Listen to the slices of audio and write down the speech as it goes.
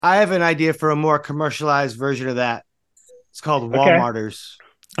I have an idea for a more commercialized version of that. It's called Okay. Walmarters.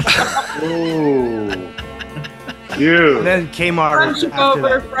 Ooh. And Dude. then Kmarters French after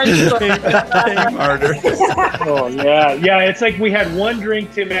over, that. French Martyr. Oh, yeah. Yeah, it's like we had one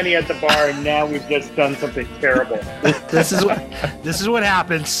drink too many at the bar, and now we've just done something terrible. This is what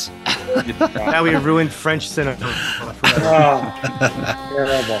happens. Now we ruined French cinema forever. Oh,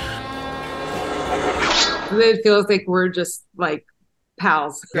 terrible. It feels like we're just like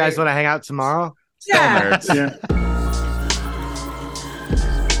pals. You guys want to hang out tomorrow? Yeah. Nerds. Yeah.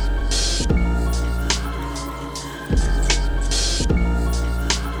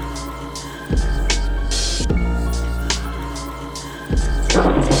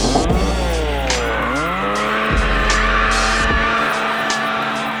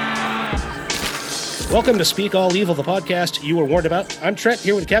 Welcome to Speak All Evil, the podcast you were warned about. I'm Trent,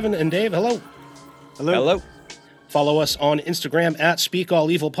 here with Kevin and Dave. Hello. Hello. Follow us on Instagram at Speak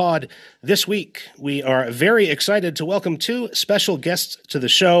All Evil Pod. This week, we are very excited to welcome two special guests to the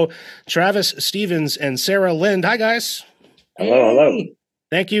show, Travis Stevens and Sarah Lind. Hi, guys. Hello.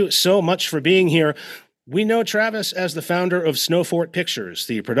 Thank you so much for being here. We know Travis as the founder of Snowfort Pictures,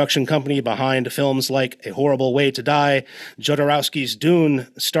 the production company behind films like A Horrible Way to Die, Jodorowsky's Dune,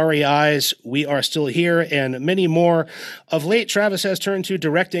 Starry Eyes, We Are Still Here, and many more. Of late, Travis has turned to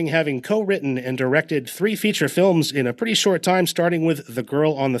directing, having co-written and directed 3 feature films in a pretty short time, starting with The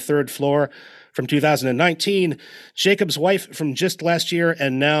Girl on the Third Floor from 2019, Jacob's Wife from just last year,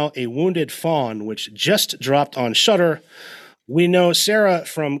 and now A Wounded Fawn, which just dropped on Shudder. We know Sarah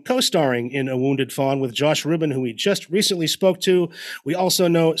from co-starring in A Wounded Fawn with Josh Rubin, who we just recently spoke to. We also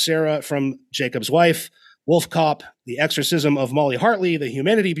know Sarah from Jacob's Wife, Wolf Cop, The Exorcism of Molly Hartley, The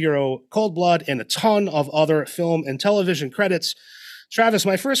Humanity Bureau, Cold Blood, and a ton of other film and television credits. Travis,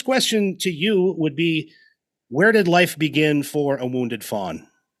 my first question to you would be, where did life begin for A Wounded Fawn?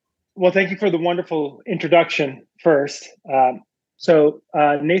 Well, thank you for the wonderful introduction first.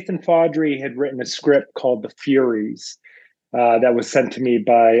 Nathan Fawdry had written a script called The Furies that was sent to me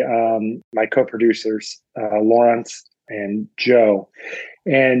by my co-producers, Lawrence and Joe.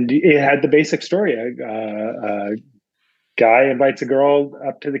 And it had the basic story. A guy invites a girl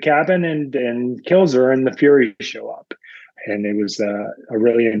up to the cabin and kills her, and the Furies show up. And it was a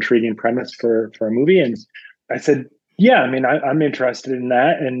really intriguing premise for a movie. And I said, yeah, I mean, I'm interested in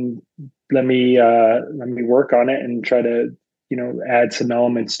that, and let me work on it and try to, add some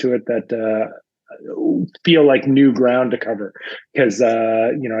elements to it that feel like new ground to cover. Because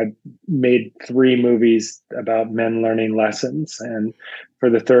I made 3 movies about men learning lessons, and for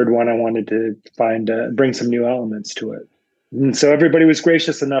the third one, I wanted to bring some new elements to it. And so everybody was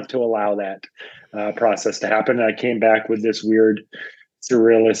gracious enough to allow that process to happen. And I came back with this weird,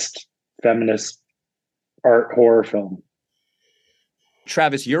 surrealist, feminist art horror film.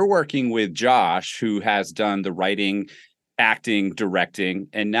 Travis, you're working with Josh, who has done the writing, acting, directing,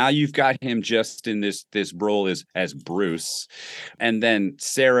 and now you've got him just in this role as Bruce. And then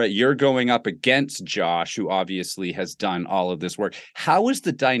Sarah, you're going up against Josh, who obviously has done all of this work. How is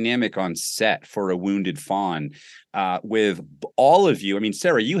the dynamic on set for A Wounded Fawn with all of you? I mean,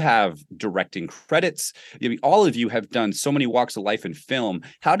 Sarah, you have directing credits. I mean, all of you have done so many walks of life in film.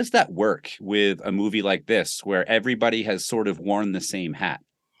 How does that work with a movie like this, where everybody has sort of worn the same hat?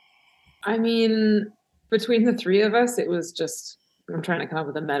 I mean, between the 3 of us, it was just, I'm trying to come up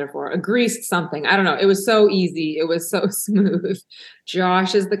with a metaphor, a greased something. I don't know. It was so easy. It was so smooth.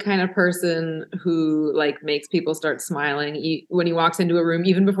 Josh is the kind of person who makes people start smiling when he walks into a room,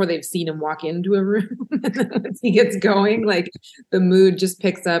 even before they've seen him walk into a room. Once he gets going, the mood just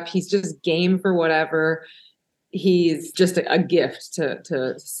picks up. He's just game for whatever. He's just a gift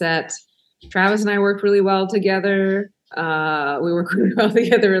to set. Travis and I worked really well together. We work really well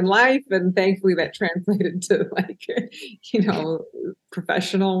together in life, and thankfully that translated to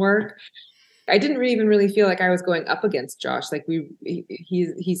professional work. I didn't even really feel like I was going up against Josh.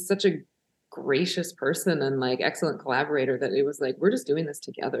 He's such a gracious person and excellent collaborator that it was we're just doing this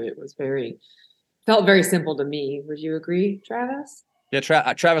together. It was felt very simple to me. Would you agree, Travis? Yeah,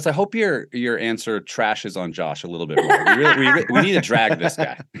 Travis, I hope your answer trashes on Josh a little bit more. We need to drag this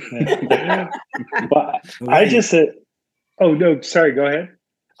guy. Well, I just said, oh, no, sorry, go ahead.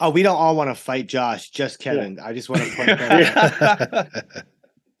 Oh, we don't all want to fight Josh, just Kevin. Yeah. I just want to point that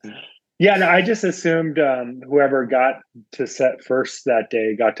out. Yeah, no, I just assumed whoever got to set first that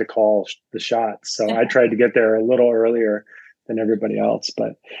day got to call the shots. So I tried to get there a little earlier than everybody else.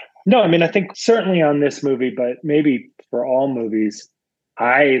 But no, I mean, I think certainly on this movie, but maybe for all movies,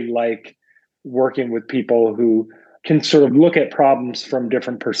 I like working with people who can sort of look at problems from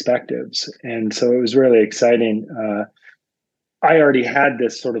different perspectives. And so it was really exciting I already had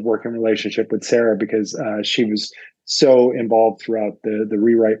this sort of working relationship with Sarah because she was so involved throughout the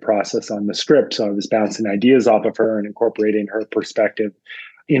rewrite process on the script. So I was bouncing ideas off of her and incorporating her perspective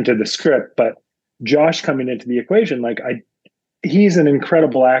into the script. But Josh coming into the equation, like he's an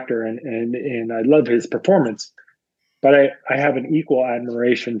incredible actor and I love his performance. But I have an equal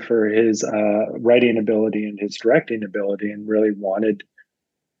admiration for his writing ability and his directing ability, and really wanted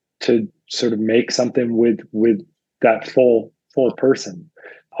to sort of make something with that full person.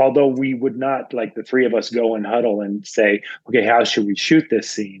 Although we would not, like the three of us, go and huddle and say, okay, how should we shoot this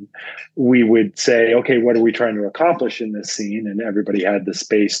scene? We would say, okay, what are we trying to accomplish in this scene? And everybody had the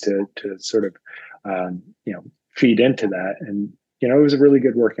space to sort of feed into that. And it was a really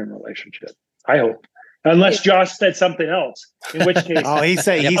good working relationship, I hope. Unless Josh said something else, in which case. Oh, he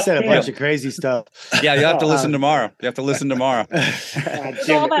said a bunch of crazy stuff. Yeah, you have to listen tomorrow. You have to listen tomorrow. With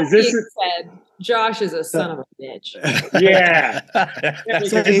all that being said, Josh is a son of a bitch. Yeah.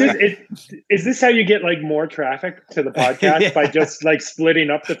 Is this how you get like more traffic to the podcast by just like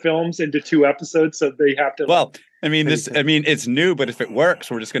splitting up the films into 2 episodes so they have to? Well, it's new, but if it works,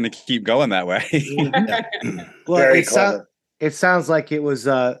 we're just going to keep going that way. Well, it sounds like it was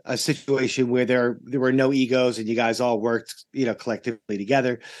a situation where there were no egos and you guys all worked, collectively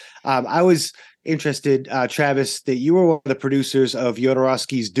together. I was interested, Travis, that you were one of the producers of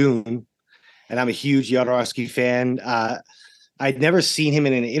Jodorowsky's Dune, and I'm a huge Jodorowsky fan. I'd never seen him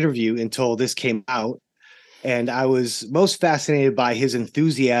in an interview until this came out, and I was most fascinated by his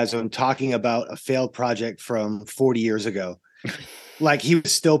enthusiasm talking about a failed project from 40 years ago. Like he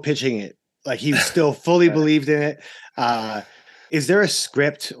was still pitching it. Like he still fully believed in it. Is there a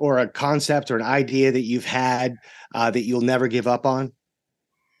script or a concept or an idea that you've had that you'll never give up on?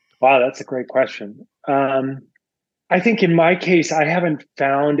 Wow, that's a great question. I think in my case, I haven't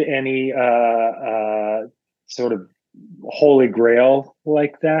found any sort of holy grail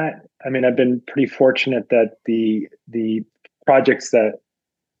like that. I mean, I've been pretty fortunate that the projects that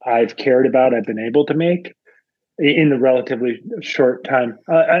I've cared about, I've been able to make in the relatively short time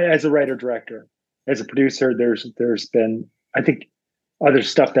as a writer director. As a producer, there's been, I think, other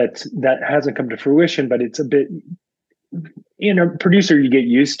stuff that hasn't come to fruition, but it's a bit, producer, you get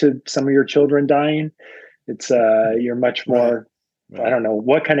used to some of your children dying. It's you're much more, right. I don't know,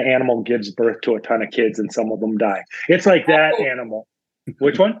 what kind of animal gives birth to a ton of kids and some of them die? It's like that animal.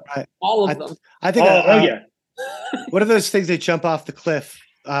 Which one? All of them. I think. Yeah. What are those things that jump off the cliff?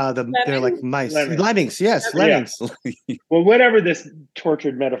 They're like mice. Lemmings. Yes, lemmings. Yeah. Well, whatever this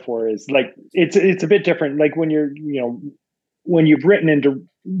tortured metaphor is, like it's a bit different. Like when you're, when you've written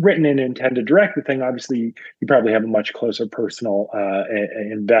and intend to direct the thing, obviously you probably have a much closer personal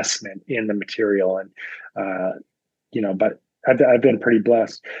investment in the material, and but I've been pretty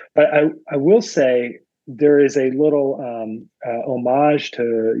blessed. But I will say there is a little homage to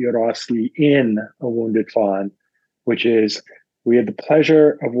Jodorowsky in A Wounded Fawn, which is we had the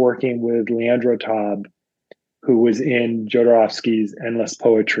pleasure of working with Leandro Taub, who was in Jodorowsky's Endless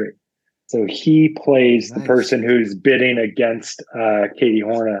Poetry. So he plays the person who's bidding against Katie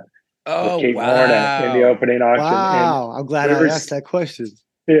Horna. Kate Horna in the opening auction. Wow, I'm glad I asked that question.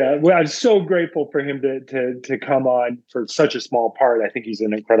 Yeah, well, I'm so grateful for him to come on for such a small part. I think he's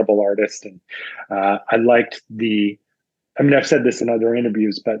an incredible artist, and I liked I've said this in other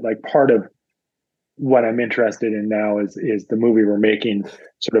interviews, but like part of what I'm interested in now is the movie we're making,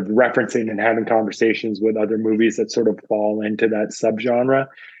 sort of referencing and having conversations with other movies that sort of fall into that subgenre.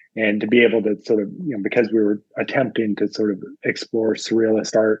 And to be able to sort of, because we were attempting to sort of explore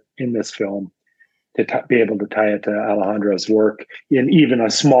surrealist art in this film, to be able to tie it to Alejandro's work in even a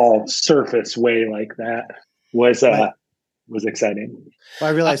small surface way like that was exciting. Well,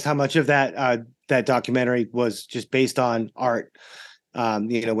 I realized how much of that documentary was just based on art. When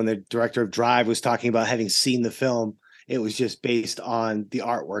the director of Drive was talking about having seen the film, it was just based on the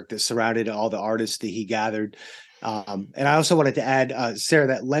artwork that surrounded all the artists that he gathered. And I also wanted to add, Sarah,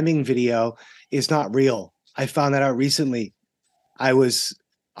 that lemming video is not real. I found that out recently. I was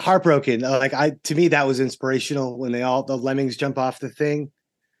heartbroken. To me, that was inspirational when the lemmings jump off the thing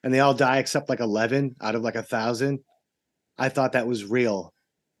and they all die except like 11 out of like 1,000. I thought that was real.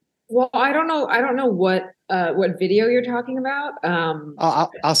 Well, I don't know what video you're talking about.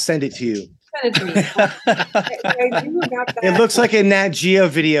 I'll send it to you. Send it to me. I knew about that. It looks like a Nat Geo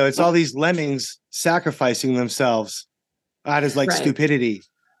video. It's all these lemmings sacrificing themselves out of stupidity.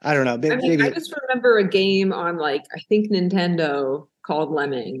 I don't know. Maybe I just remember a game on I think Nintendo called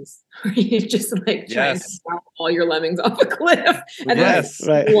Lemmings, where you just trying to stop all your lemmings off a cliff. And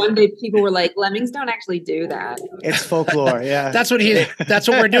then one day people were like, lemmings don't actually do that. It's folklore. Yeah. That's what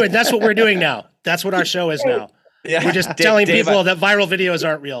we're doing. That's what we're doing now. That's what our show is now. Yeah, We're just telling people that viral videos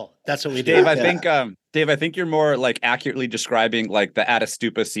aren't real. That's what we do. Dave, I think you're more like accurately describing like the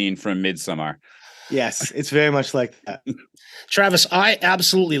Atastupa scene from Midsommar. Yes, it's very much like that. Travis, I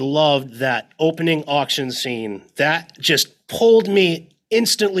absolutely loved that opening auction scene. That just pulled me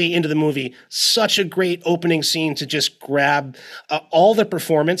instantly into the movie. Such a great opening scene to just grab. All the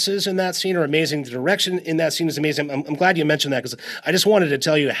performances in that scene are amazing. The direction in that scene is amazing. I'm glad you mentioned that, because I just wanted to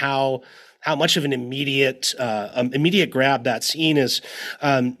tell you how much of an immediate grab that scene is.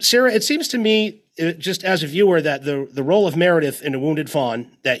 Sarah, it seems to me, just as a viewer, that the role of Meredith in A Wounded Fawn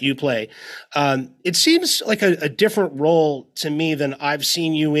that you play, it seems like a different role to me than I've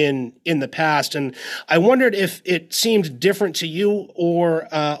seen you in the past. And I wondered if it seemed different to you,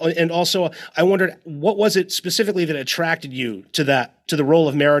 and also I wondered what was it specifically that attracted you to the role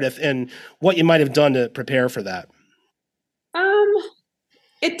of Meredith, and what you might have done to prepare for that.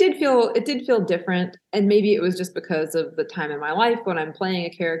 It did feel different, and maybe it was just because of the time in my life when I'm playing a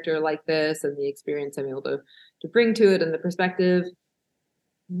character like this and the experience I'm able to bring to it and the perspective.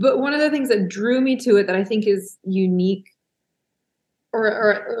 But one of the things that drew me to it that I think is unique,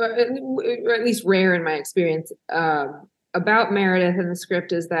 or at least rare in my experience, about Meredith and the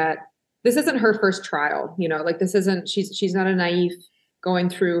script, is that this isn't her first trial. Like this isn't she's not a naive going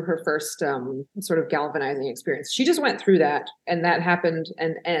through her first sort of galvanizing experience. She just went through that, and that happened,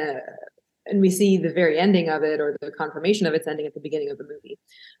 and we see the very ending of it, or the confirmation of its ending, at the beginning of the movie.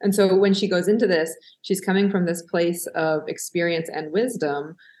 And so when she goes into this, she's coming from this place of experience and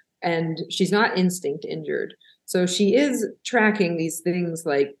wisdom, and she's not instinct injured. So she is tracking these things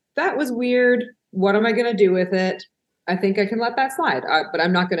like, that was weird. What am I going to do with it? I think I can let that slide, but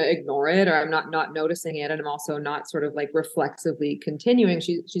I'm not going to ignore it, or I'm not noticing it. And I'm also not sort of like reflexively continuing.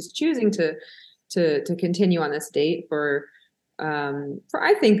 She's choosing to continue on this date for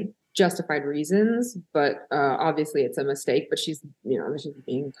I think justified reasons, but obviously it's a mistake. But she's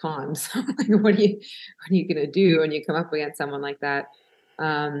being conned. So like, what are you going to do when you come up against someone like that?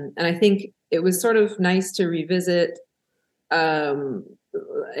 And I think it was sort of nice to revisit.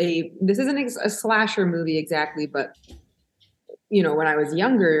 This isn't a slasher movie exactly, but when I was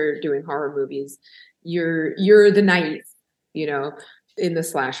younger doing horror movies, you're the naive, in the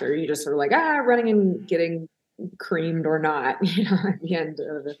slasher. You just sort of like running and getting creamed or not, at the end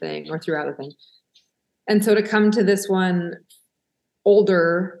of the thing or throughout the thing. And so to come to this one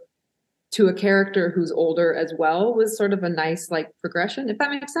older, to a character who's older as well, was sort of a nice like progression, if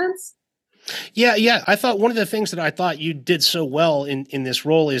that makes sense. Yeah. I thought one of the things that I thought you did so well in this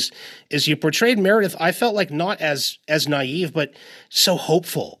role is you portrayed Meredith, I felt like, not as naive, but so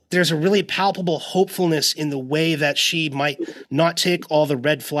hopeful. There's a really palpable hopefulness in the way that she might not take all the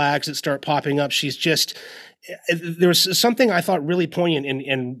red flags that start popping up. She's just, there's something I thought really poignant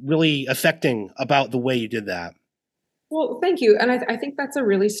and really affecting about the way you did that. Well, thank you. And I think that's a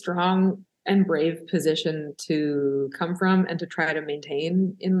really strong and brave position to come from and to try to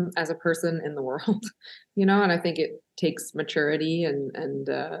maintain as a person in the world, and I think it takes maturity and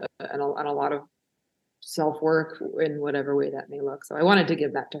a lot of self-work in whatever way that may look. So I wanted to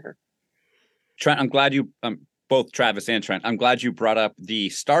give that to her. Trent, I'm glad you, both Travis and Trent, I'm glad you brought up the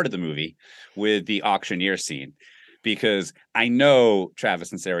start of the movie with the auctioneer scene, because I know,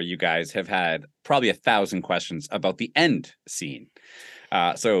 Travis and Sarah, you guys have had probably 1,000 questions about the end scene.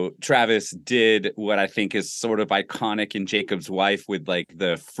 So Travis did what I think is sort of iconic in Jacob's Wife, with like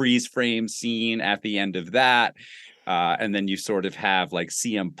the freeze frame scene at the end of that. And then you sort of have like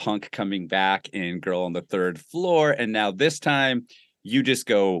CM Punk coming back in Girl on the Third Floor. And now this time you just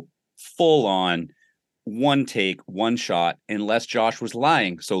go full on, one take, one shot, unless Josh was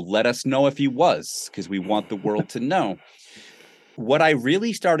lying. So let us know if he was, because we want the world to know. What I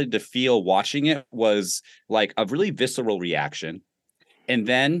really started to feel watching it was like a really visceral reaction. And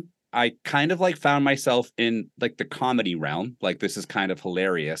then I kind of like found myself in like the comedy realm, like this is kind of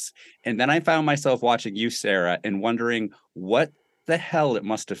hilarious. And then I found myself watching you, Sarah, and wondering what the hell it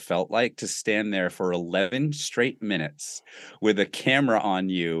must have felt like to stand there for 11 straight minutes with a camera on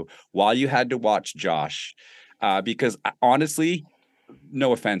you while you had to watch Josh. Because honestly,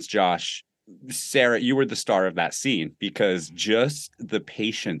 no offense, Josh, Sarah, you were the star of that scene, because just the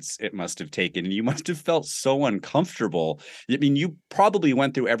patience it must have taken, and you must have felt so uncomfortable. I mean, you probably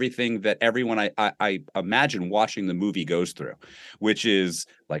went through everything that everyone I imagine watching the movie goes through, which is,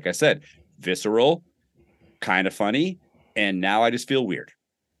 like I said, visceral, kind of funny, and now I just feel weird.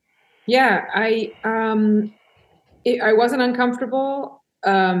 Yeah, I wasn't uncomfortable.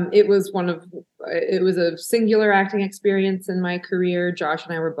 It was a singular acting experience in my career. Josh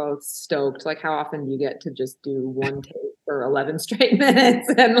and I were both stoked. Like, how often do you get to just do one take? for 11 straight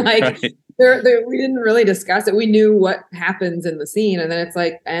minutes. And like, Right. we didn't really discuss it. We knew what happens in the scene, and then it's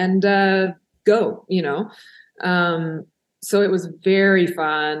like, and go, so it was very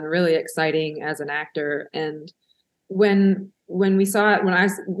fun, really exciting as an actor. And when we saw it,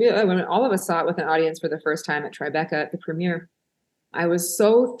 when all of us saw it with an audience for the first time at Tribeca at the premiere, I was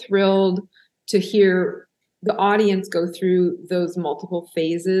so thrilled to hear the audience go through those multiple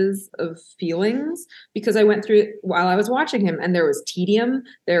phases of feelings, because I went through it while I was watching him, and there was tedium,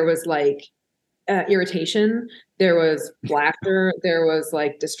 there was like irritation, there was laughter, there was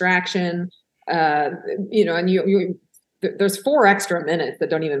like distraction, and there's 4 extra minutes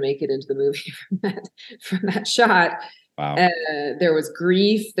that don't even make it into the movie from that shot. Wow. There was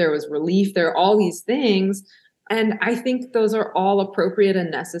grief, there was relief, there are all these things. And I think those are all appropriate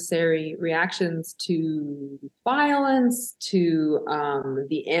and necessary reactions to violence, to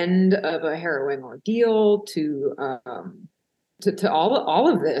the end of a harrowing ordeal, to all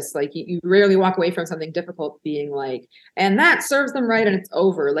of this. Like you rarely walk away from something difficult being like, and that serves them right and it's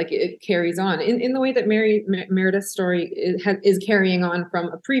over. Like it carries on in the way that Meredith's story is carrying on from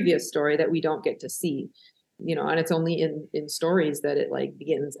a previous story that we don't get to see, and it's only in stories that it like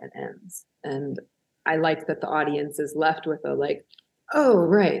begins and ends. And I like that the audience is left with a like, oh,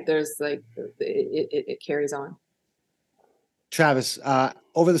 right, there's like, it carries on. Travis,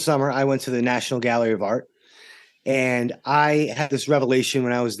 over the summer, I went to the National Gallery of Art, and I had this revelation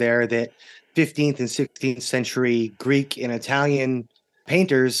when I was there that 15th and 16th century Greek and Italian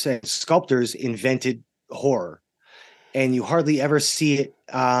painters and sculptors invented horror, and you hardly ever see it.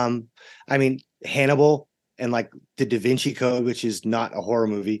 Hannibal and like the Da Vinci Code, which is not a horror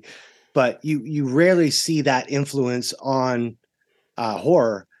movie, but you rarely see that influence on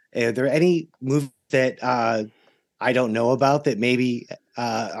horror. Are there any movies that I don't know about that maybe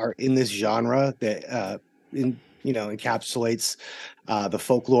are in this genre that encapsulates the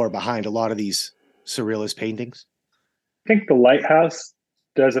folklore behind a lot of these surrealist paintings? I think The Lighthouse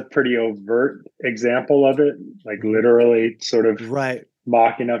does a pretty overt example of it, like literally sort of right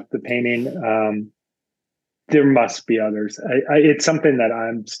mocking up the painting. There must be others. It's something that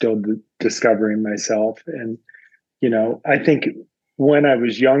I'm still discovering myself. And, I think when I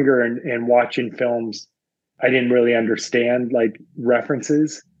was younger and watching films, I didn't really understand like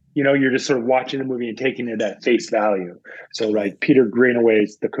references. You're just sort of watching the movie and taking it at face value. So like Peter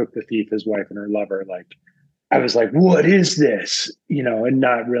Greenaway's The Cook, the Thief, His Wife and Her Lover, like I was like, what is this? And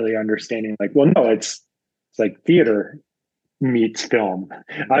not really understanding like, well, no, it's like theater meets film.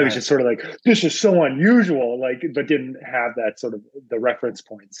 I was just sort of like, this is so unusual, like, but didn't have that sort of the reference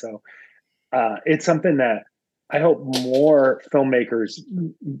point. So it's something that I hope more filmmakers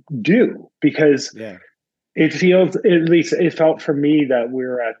do, because it feels, at least it felt for me, that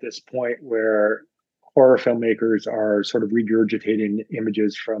we're at this point where horror filmmakers are sort of regurgitating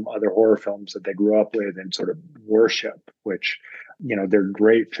images from other horror films that they grew up with and sort of worship, which, they're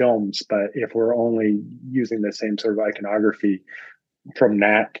great films, but if we're only using the same sort of iconography from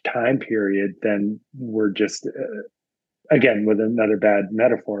that time period, then we're just, again, with another bad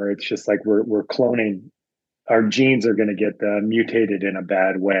metaphor, it's just like we're cloning. Our genes are going to get mutated in a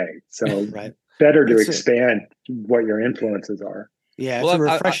bad way. So better to expand what your influences are. Yeah, it's a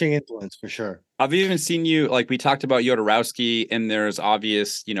refreshing influence for sure. I've even seen you, like we talked about Jodorowsky, and there's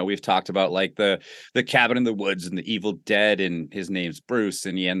obvious, we've talked about like the Cabin in the Woods and the Evil Dead, and his name's Bruce,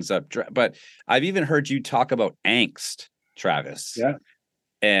 and he ends up, but I've even heard you talk about angst, Travis. Yeah.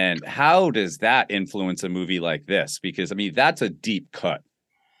 And how does that influence a movie like this? Because that's a deep cut.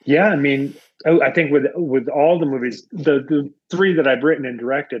 Yeah, I think with all the movies, the 3 that I've written and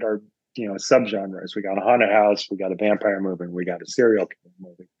directed are, subgenres. We got a haunted house, we got a vampire movie, we got a serial killer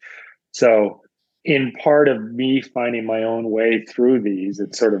movie. So in part of me finding my own way through these,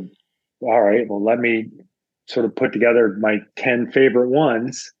 it's sort of, all right, well, let me sort of put together my 10 favorite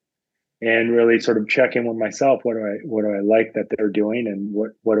ones and really sort of check in with myself. What do I like that they're doing, and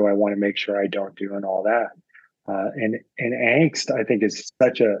what do I want to make sure I don't do, and all that. And angst, I think, is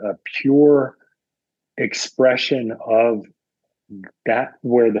such a pure expression of that,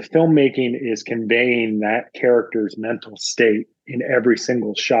 where the filmmaking is conveying that character's mental state in every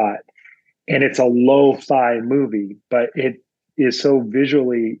single shot. And it's a lo-fi movie, but it is so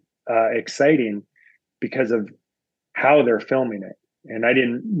visually exciting because of how they're filming it. And I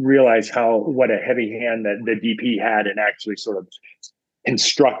didn't realize what a heavy hand that the DP had in actually sort of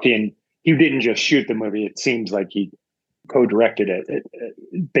constructing. He didn't just shoot the movie. It seems like he co-directed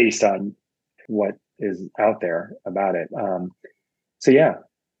it based on what is out there about it. So yeah,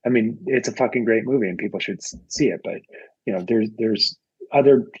 it's a fucking great movie and people should see it. But there's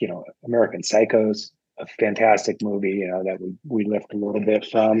other, American Psychos, a fantastic movie, that we lift a little bit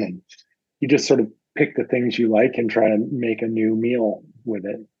from, and you just sort of pick the things you like and try to make a new meal with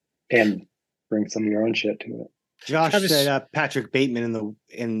it and bring some of your own shit to it. Josh said Patrick Bateman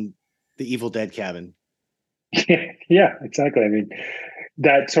in the Evil Dead cabin. Yeah, exactly. I mean,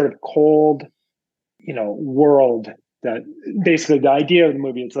 that sort of cold, world, that basically the idea of the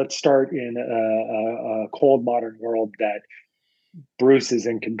movie is, let's start in a cold modern world that Bruce is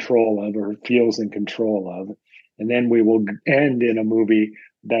in control of, or feels in control of, and then we will end in a movie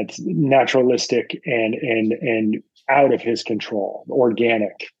that's naturalistic and out of his control,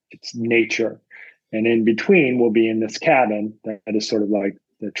 organic, it's nature. And in between, we'll be in this cabin that is sort of like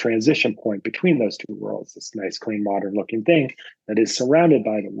the transition point between those two worlds, this nice, clean, modern looking thing that is surrounded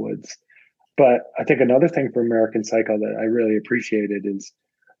by the woods. But I think another thing for American Psycho that I really appreciated is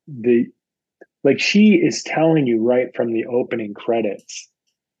she is telling you right from the opening credits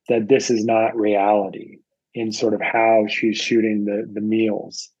that this is not reality, in sort of how she's shooting the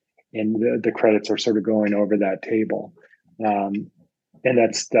meals, and the credits are sort of going over that table. And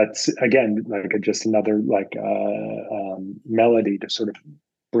that's again, like just another melody to sort of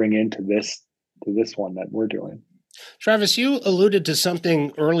bring into this one that we're doing. Travis, you alluded to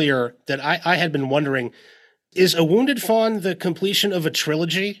something earlier that I had been wondering. Is A Wounded Fawn the completion of a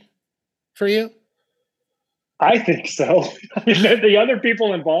trilogy for you? I think so. The other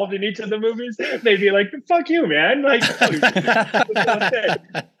people involved in each of the movies, they'd be like, "Fuck you, man!" Like,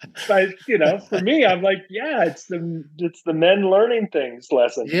 but for me, I'm like, yeah, it's the men learning things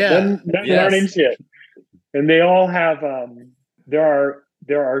lesson. Yeah, men learning shit, and they all have.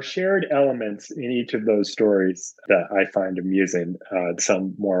 There are shared elements in each of those stories that I find amusing.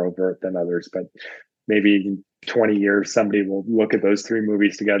 Some more overt than others, but maybe 20 years, somebody will look at those three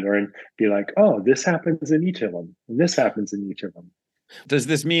movies together and be like, oh, this happens in each of them, and this happens in each of them. Does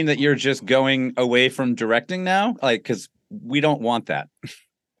this mean that you're just going away from directing now? Because we don't want that.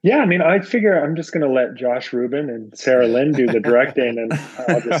 Yeah, I mean, I figure I'm just going to let Josh Rubin and Sarah Lynn do the directing, and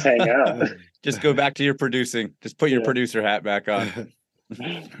I'll just hang out. Just go back to your producing. Just put your producer hat back on.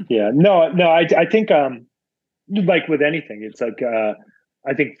 Yeah, no, I think like with anything, it's like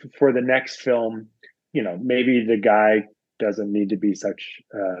I think for the next film, maybe the guy doesn't need to be such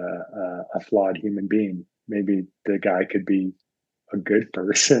a flawed human being. Maybe the guy could be a good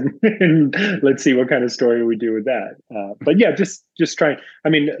person, and let's see what kind of story we do with that. But yeah, just trying. I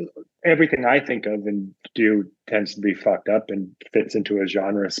mean, everything I think of and do tends to be fucked up and fits into a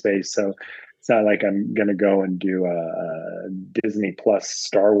genre space. So it's not like I'm going to go and do a Disney Plus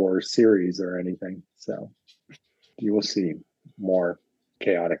Star Wars series or anything. So you will see more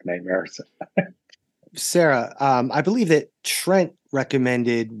chaotic nightmares. Sarah, I believe that Trent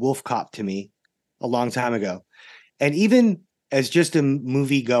recommended Wolf Cop to me a long time ago. And even as just a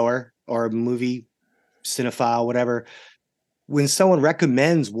movie goer or a movie cinephile, whatever, when someone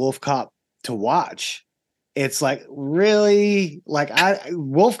recommends Wolf Cop to watch, it's like, really? Like,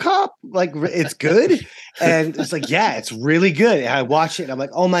 Wolf Cop? Like, it's good? And it's like, yeah, it's really good. And I watch it and I'm like,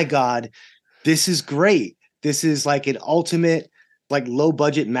 oh my God, this is great. This is like an ultimate, like, low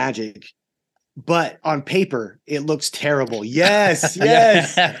budget magic. But on paper, it looks terrible. Yes.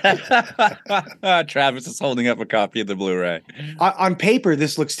 Travis is holding up a copy of the Blu-ray. On paper,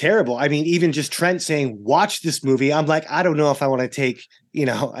 this looks terrible. I mean, even just Trent saying, watch this movie. I'm like, I don't know if I want to take, an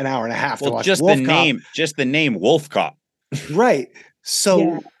hour and a half to watch just Wolf the Cop. name Wolf Cop. Right.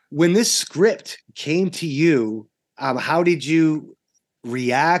 So when this script came to you, how did you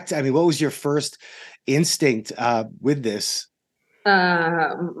react? I mean, what was your first instinct with this?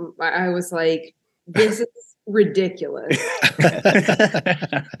 I was like, this is ridiculous,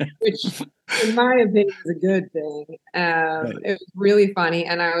 which in my opinion is a good thing. Right. It was really funny.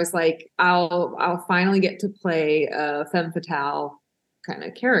 And I was like, I'll finally get to play a femme fatale kind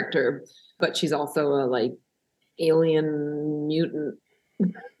of character, but she's also a like alien mutant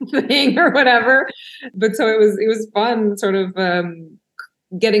thing or whatever. But so it was fun sort of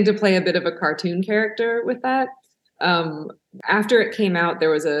getting to play a bit of a cartoon character with that. After it came out, there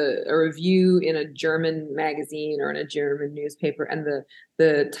was a review in a German magazine or in a German newspaper, and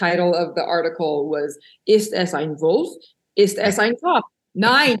the title of the article was "Ist es ein Wolf? Ist es ein Cop?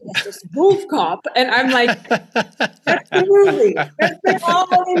 Nein, es ist Wolf Cop." And I'm like, that's the movie. That's all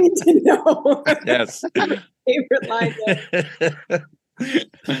I need to know. Yes. Favorite line.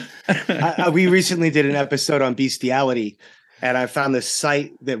 We recently did an episode on bestiality. And I found this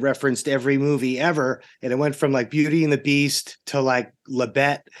site that referenced every movie ever. And it went from like Beauty and the Beast to like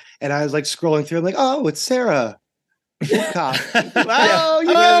Labette. And I was like scrolling through. I'm like, oh, it's Sarah. Well,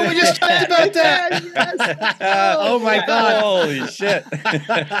 oh, we just talked about that. Yes. Oh my God. Holy shit.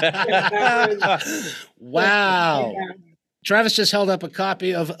 Wow. Travis just held up a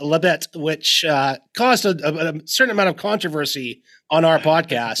copy of La Bête, which caused a certain amount of controversy on our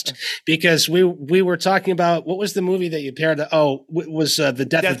podcast because we were talking about what was the movie that you paired? Was The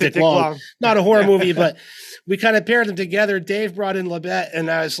Death of Dick Long. Not a horror movie, but we kind of paired them together. Dave brought in La Bête,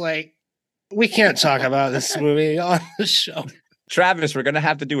 and I was like, we can't talk about this movie on the show. Travis, we're going to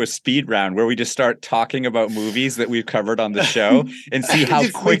have to do a speed round where we just start talking about movies that we've covered on the show and see how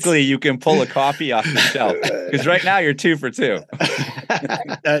quickly you can pull a copy off the shelf. Because right now you're 2 for 2.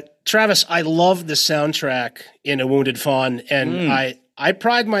 Travis, I love the soundtrack in A Wounded Fawn, and I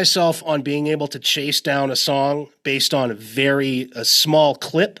pride myself on being able to chase down a song based on a small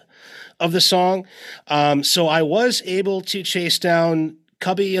clip of the song. So I was able to chase down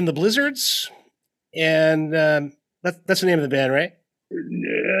Cubby and the Blizzards, and that's the name of the band, right?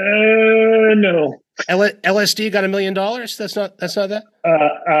 No. LSD got $1 million. That's not that.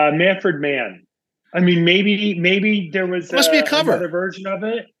 Manfred Mann. I mean, maybe there was must be a cover, another version of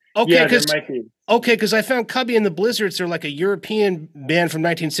it. Okay, yeah, there might be. Okay, because I found Cubby and the Blizzards. They're like a European band from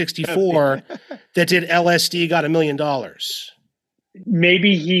 1964 that did LSD got $1 million.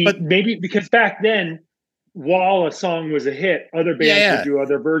 Maybe because back then, while a song was a hit, other bands would do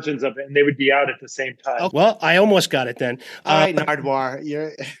other versions of it, and they would be out at the same time. Oh, well, I almost got it then. All right, Nardwuar.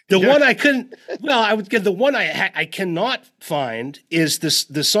 One I couldn't. Well, I would get the one I cannot find is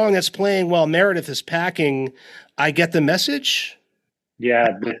the song that's playing while Meredith is packing. I Get the Message. Yeah,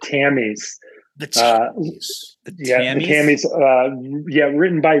 the Tammies. The Tammies. The Tammies.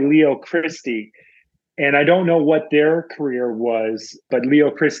 Written by Leo Christie. And I don't know what their career was, but Leo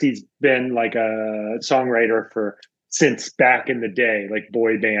Christie's been like a songwriter since back in the day, like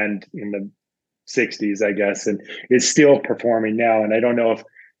boy band in the 60s, I guess, and is still performing now. And I don't know if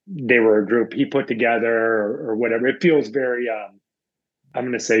they were a group he put together or whatever. It feels very, I'm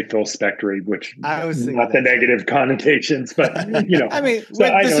going to say Phil Spector, which I was not the negative connotations, but I mean,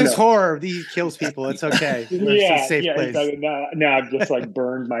 this is horror. He kills people. It's okay. It's a safe place. Now I've just like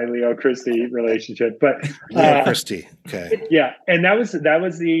burned my Leo Christie relationship, but Leo Christie. Okay. Yeah. And that was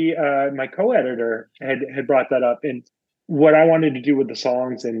the, my co-editor had brought that up. And what I wanted to do with the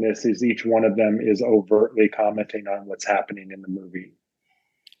songs in this is each one of them is overtly commenting on what's happening in the movie.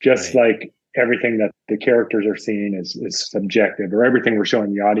 Just like everything that the characters are seeing is subjective, or everything we're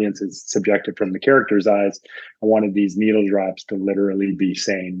showing the audience is subjective from the character's eyes. I wanted these needle drops to literally be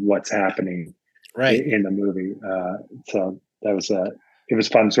saying what's happening in the movie. So that was it was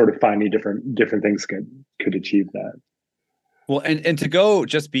fun sort of finding different things could achieve that. Well, and to go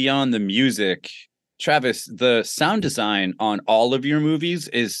just beyond the music, Travis, the sound design on all of your movies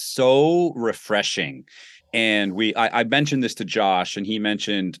is so refreshing. And I mentioned this to Josh, and he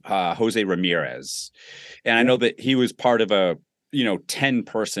mentioned Jose Ramirez. And I know that he was part of a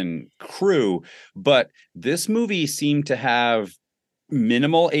 10-person crew, but this movie seemed to have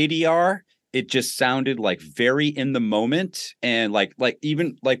minimal ADR. It just sounded like very in the moment, and like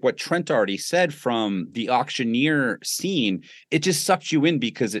even like what Trent already said from the auctioneer scene, it just sucked you in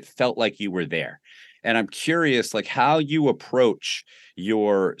because it felt like you were there. And I'm curious, like, how you approach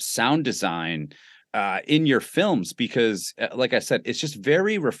your sound design in your films, because like I said, it's just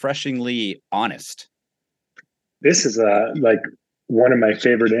very refreshingly honest. This is like one of my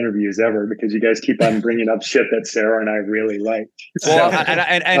favorite interviews ever, because you guys keep on bringing up shit that Sarah and I really like. Well,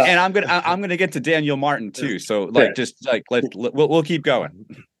 and I'm gonna get to Daniel Martin too. So we'll keep going.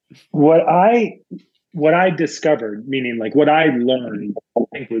 What I discovered, meaning like what I learned,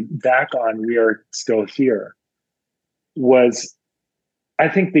 I think back on We Are Still Here, was I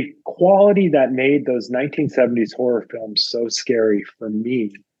think the quality that made those 1970s horror films so scary for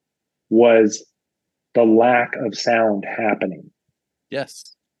me was the lack of sound happening.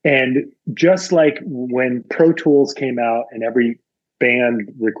 Yes. And just like when Pro Tools came out and every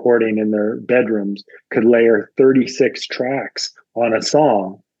band recording in their bedrooms could layer 36 tracks on a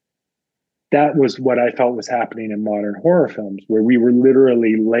song, that was what I felt was happening in modern horror films, where we were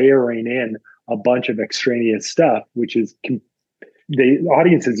literally layering in a bunch of extraneous stuff, which is the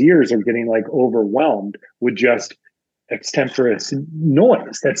audience's ears are getting like overwhelmed with just extemporaneous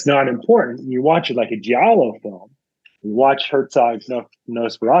noise that's not important. You watch it like a Giallo film, you watch Herzog's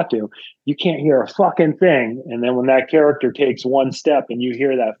Nosferatu, you can't hear a fucking thing. And then when that character takes one step and you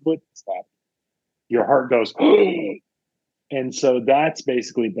hear that footstep, your heart goes, and so that's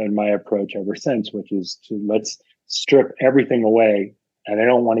basically been my approach ever since, which is to let's strip everything away. And I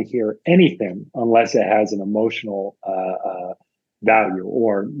don't want to hear anything unless it has an emotional value,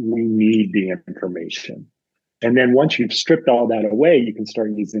 or we need the information. And then once you've stripped all that away, you can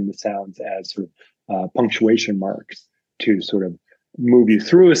start using the sounds as sort of punctuation marks to sort of move you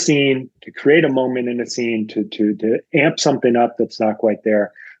through a scene, to create a moment in a scene, to amp something up that's not quite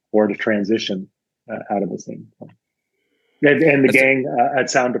there, or to transition out of a scene. And the gang at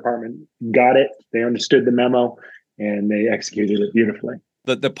sound department got it. They understood the memo and they executed it beautifully.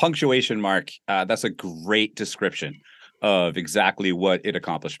 The punctuation mark, that's a great description of exactly what it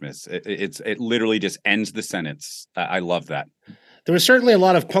accomplishes. It literally just ends the sentence. I love that. There was certainly a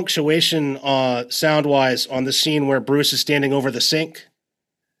lot of punctuation sound-wise on the scene where Bruce is standing over the sink.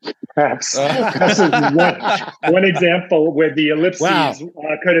 Perhaps this is one example where the ellipses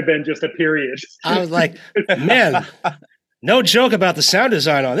could have been just a period. I was like, man, no joke about the sound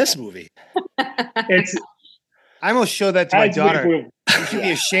design on this movie. I almost showed that to my daughter. You should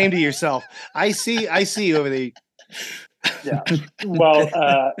be ashamed of yourself. I see you over there. Yeah. Well,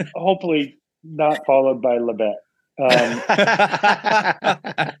 hopefully not followed by Lebet.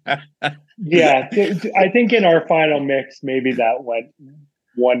 Yeah, I think in our final mix, maybe that went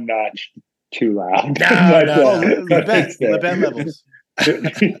one notch too loud. Lebet levels.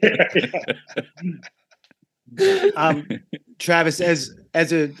 Travis,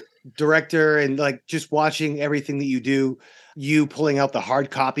 as a director and like just watching everything that you do, you pulling out the hard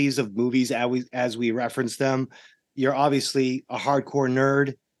copies of movies as we reference them. You're obviously a hardcore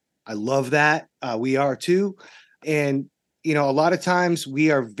nerd. I love that. We are too. And, you know, a lot of times we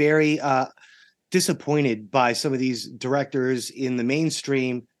are very disappointed by some of these directors in the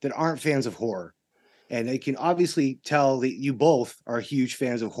mainstream that aren't fans of horror. And they can obviously tell that you both are huge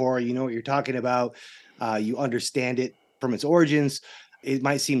fans of horror. You know what you're talking about. You understand it from its origins. It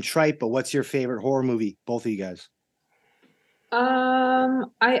might seem trite, but what's your favorite horror movie? Both of you guys.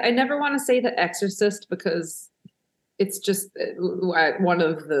 I never want to say The Exorcist because it's just one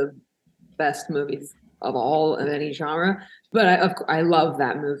of the best movies of all in any genre. But I love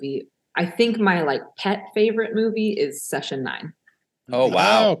that movie. I think my like pet favorite movie is Session 9. Oh,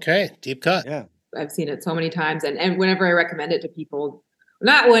 wow. Oh, okay. Deep cut. Yeah. I've seen it so many times. And whenever I recommend it to people,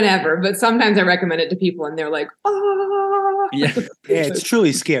 not whenever, but sometimes I recommend it to people and they're like, oh. Yeah, it's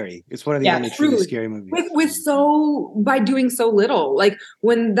truly scary. It's one of the only truly scary movies. By doing so little. Like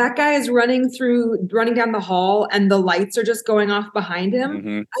when that guy is running down the hall and the lights are just going off behind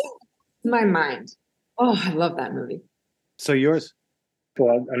him, my mind. Oh, I love that movie. So yours?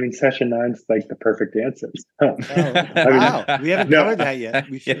 Well, I mean, Session 9 is like the perfect answer. Wow, we haven't covered that yet.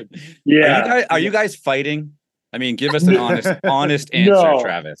 We should. Yeah. Are you guys fighting? I mean, give us an honest answer,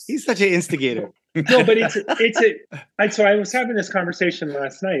 Travis. He's such an instigator. No, but so I was having this conversation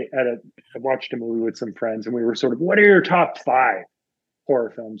last night I watched a movie with some friends and we were sort of, what are your top 5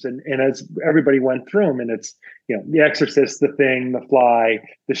 horror films? And as everybody went through them, and it's, you know, The Exorcist, The Thing, The Fly,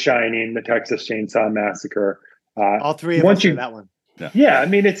 The Shining, The Texas Chainsaw Massacre. All three of us are that one. Yeah, I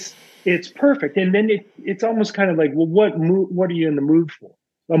mean, it's perfect. And then it's almost kind of like, well, what are you in the mood for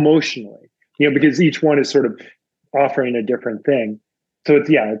emotionally? You know, because each one is sort of offering a different thing. So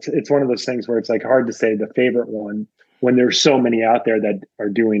it's one of those things where it's like hard to say the favorite one when there's so many out there that are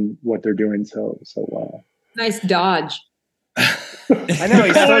doing what they're doing so well. Nice dodge. I know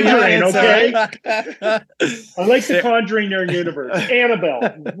he's so young. Okay, I like the Conjuring universe. Annabelle.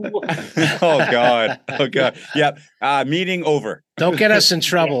 Oh God. Yeah. Meeting over. Don't get us in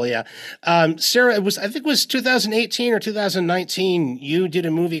trouble. Yeah. Sarah, I think it was 2018 or 2019. You did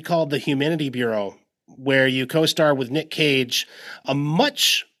a movie called The Humanity Bureau, where you co-star with Nick Cage, a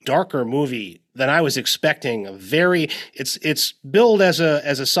much darker movie than I was expecting. It's billed as a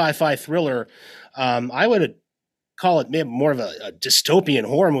sci-fi thriller. I would call it maybe more of a dystopian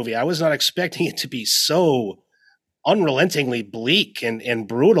horror movie. I was not expecting it to be so unrelentingly bleak and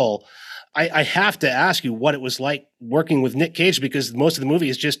brutal. I have to ask you what it was like working with Nick Cage, because most of the movie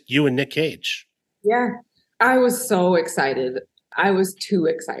is just you and Nick Cage. Yeah, I was so excited. I was too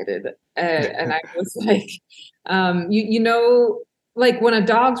excited. And I was like, you know, like when a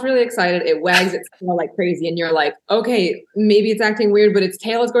dog's really excited, it wags its tail like crazy. And you're like, okay, maybe it's acting weird, but its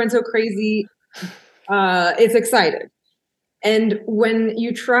tail is going so crazy. It's excited. And when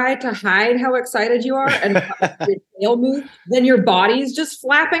you try to hide how excited you are and your tail moves, then your body's just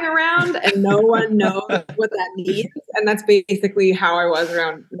flapping around and no one knows what that means. And that's basically how I was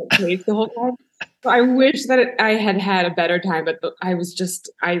around Cage the whole time. So I wish that I had a better time, but I just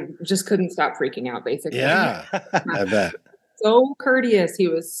couldn't stop freaking out, basically. Yeah, I bet. So courteous. He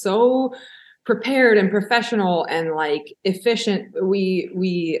was so prepared and professional and like efficient. We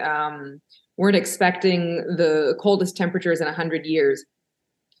weren't expecting the coldest temperatures in 100 years.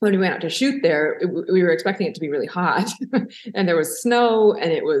 When we went out to shoot there, we were expecting it to be really hot and there was snow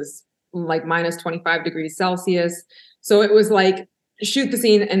and it was like minus 25 degrees Celsius. So it was like shoot the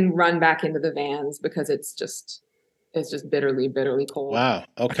scene and run back into the vans because it's just bitterly, bitterly cold. Wow.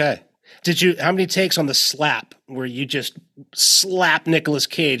 Okay. How many takes on the slap where you just slap Nicolas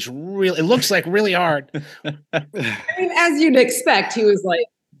Cage? Really, it looks like really hard. I mean, as you'd expect, he was like,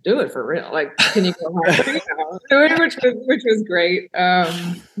 do it for real. Like, can you go harder? Which was great.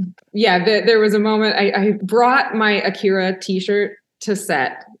 There was a moment I brought my Akira t-shirt to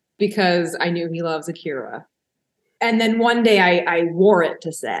set because I knew he loves Akira. And then one day I wore it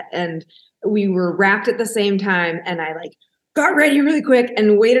to set and we were wrapped at the same time. And I like got ready really quick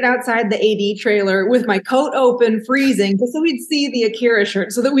and waited outside the AD trailer with my coat open, freezing, just so we'd see the Akira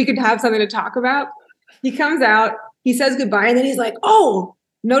shirt so that we could have something to talk about. He comes out, he says goodbye, and then he's like, oh,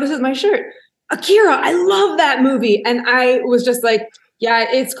 notices my shirt. Akira, I love that movie. And I was just like, yeah,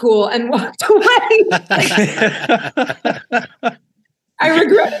 it's cool, and walked away. I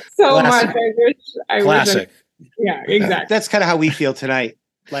regret it so Classic. much. I wish I Classic. Yeah, exactly. That's kind of how we feel tonight.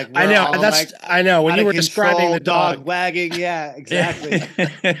 Like I know. When you were describing the dog wagging, yeah, exactly.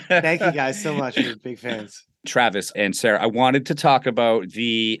 Thank you guys so much. We're big fans. Travis and Sarah, I wanted to talk about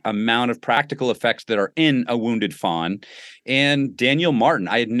the amount of practical effects that are in A Wounded Fawn and Daniel Martin.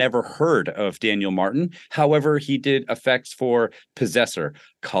 I had never heard of Daniel Martin. However, he did effects for Possessor,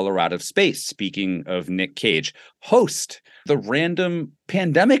 Color Out of Space, speaking of Nick Cage, Host, the random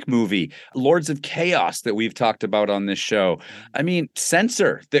pandemic movie, Lords of Chaos that we've talked about on this show. I mean,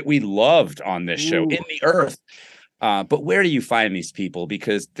 Censor that we loved on this show, In the Earth. But where do you find these people?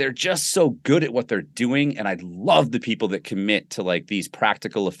 Because they're just so good at what they're doing. And I love the people that commit to like these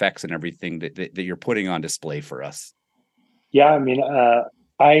practical effects and everything that you're putting on display for us. Yeah, I mean,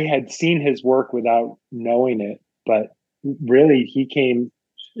 I had seen his work without knowing it, but really he came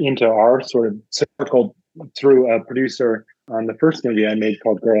into our sort of circle through a producer on the first movie I made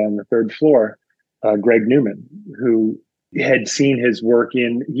called Girl on the Third Floor, Greg Newman, who had seen his work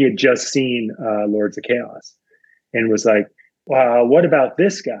he had just seen Lords of Chaos. And was like, what about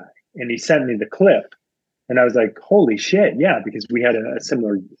this guy? And he sent me the clip. And I was like, holy shit, yeah, because we had a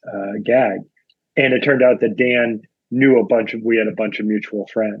similar gag. And it turned out that Dan knew we had a bunch of mutual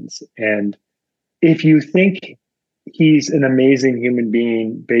friends. And if you think he's an amazing human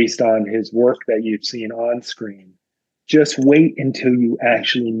being based on his work that you've seen on screen, just wait until you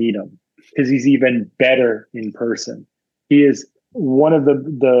actually meet him, because he's even better in person. He is one of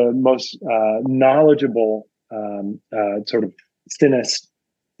the most knowledgeable sort of cinist. Is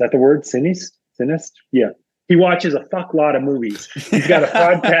that the word? Cinist? Yeah. He watches a fuck lot of movies. He's got a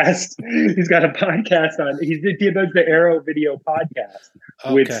podcast. He's got a podcast he does the Arrow Video podcast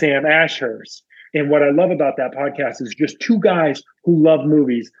with Sam Ashurst. And what I love about that podcast is just two guys who love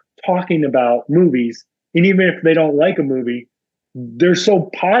movies talking about movies. And even if they don't like a movie, they're so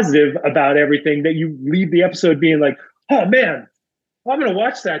positive about everything that you leave the episode being like, oh man, I'm going to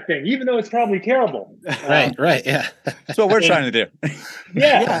watch that thing, even though it's probably terrible. Right. Yeah. That's what we're trying to do.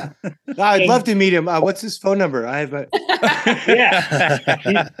 Yeah. I'd love to meet him. What's his phone number? I have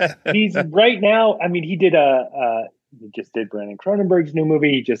he's right now. I mean, he just did Brandon Cronenberg's new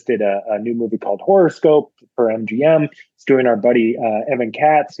movie. He just did a new movie called Horoscope for MGM. He's doing our buddy Evan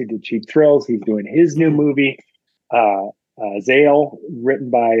Katz, who did Cheap Thrills. He's doing his new movie, Zale,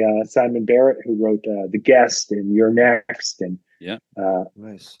 written by Simon Barrett, who wrote The Guest and You're Next and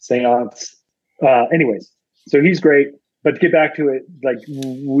nice. Seance. Anyways, so he's great. But to get back to it, like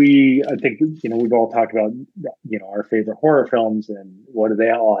I think, we've all talked about, our favorite horror films and what do they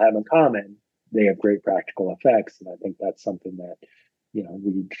all have in common? They have great practical effects. And I think that's something that,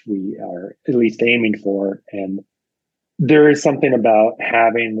 we are at least aiming for. And there is something about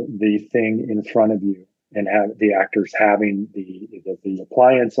having the thing in front of you and have the actors having the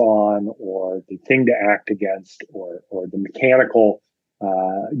appliance on or the thing to act against or the mechanical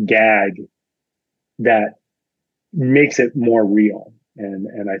gag that makes it more real.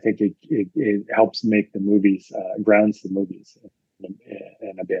 And I think it helps make the movies, grounds the movies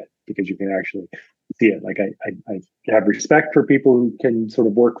in a bit, because you can actually see it. Like I have respect for people who can sort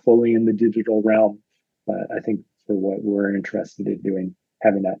of work fully in the digital realm. But I think for what we're interested in doing,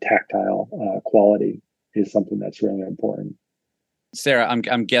 having that tactile quality is something that's really important. Sarah,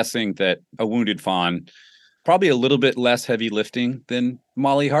 I'm guessing that A Wounded Fawn, probably a little bit less heavy lifting than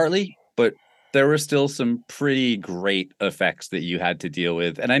Molly Hartley, but there were still some pretty great effects that you had to deal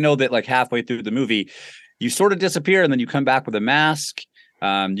with. And I know that like halfway through the movie, you sort of disappear and then you come back with a mask.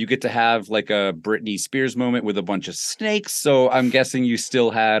 You get to have like a Britney Spears moment with a bunch of snakes. So I'm guessing you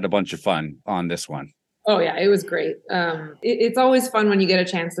still had a bunch of fun on this one. Oh yeah, it was great. It's always fun when you get a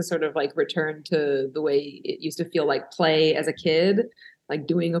chance to sort of like return to the way it used to feel like play as a kid. like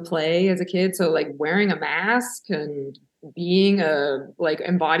doing a play as a kid. So like wearing a mask and being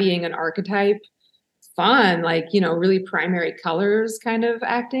embodying an archetype, fun, like, really primary colors kind of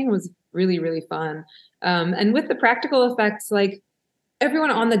acting was really, really fun. And with the practical effects, like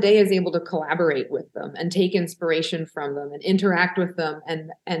everyone on the day is able to collaborate with them and take inspiration from them and interact with them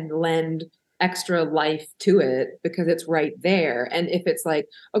and lend extra life to it because it's right there. And if it's like,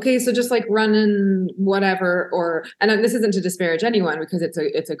 okay, so just like running whatever, and this isn't to disparage anyone because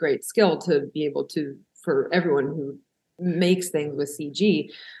it's a great skill to be able to, for everyone who makes things with CG.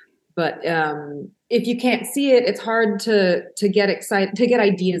 But if you can't see it, it's hard to get excited, to get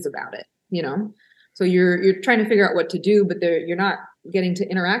ideas about it, So you're trying to figure out what to do, but you're not getting to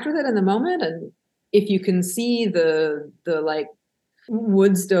interact with it in the moment. And if you can see the like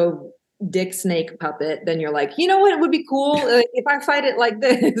wood stove dick snake puppet, then you're like, you know what, it would be cool if I fight it like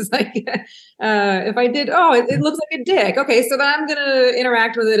this. Like if I did, it looks like a dick. Okay, so then I'm gonna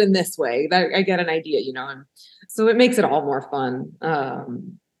interact with it in this way. I get an idea, and so it makes it all more fun.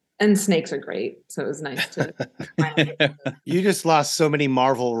 And snakes are great, so it was nice to. You just lost so many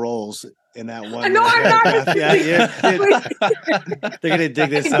Marvel roles in that one. No, I'm not. They're gonna dig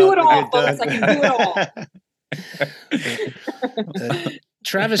this up. I can do it all, folks. I can do it all.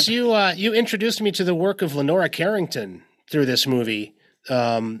 Travis, you introduced me to the work of Lenora Carrington through this movie.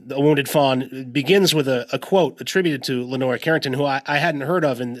 The Wounded Fawn begins with a quote attributed to Lenora Carrington, who I hadn't heard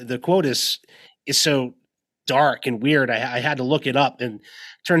of, and the quote is so dark and weird. I had to look it up, and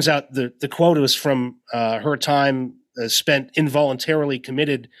turns out the quote was from her time spent involuntarily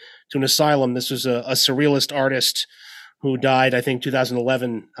committed to an asylum. This was a surrealist artist who died, I think,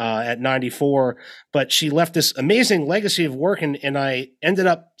 2011 at 94. But she left this amazing legacy of work, and I ended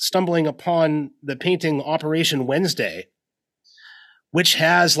up stumbling upon the painting Operation Wednesday, which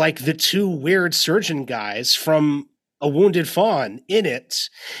has like the two weird surgeon guys from A Wounded Fawn in it.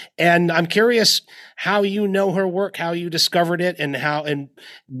 And I'm curious how you know her work, how you discovered it, and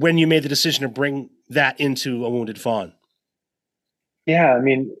when you made the decision to bring that into A Wounded Fawn. Yeah, I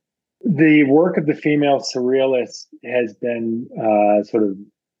mean, the work of the female surrealist has been sort of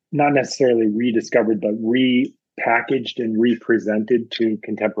not necessarily rediscovered, but repackaged and represented to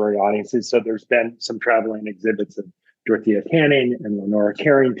contemporary audiences. So there's been some traveling exhibits of Dorothea Canning and Lenora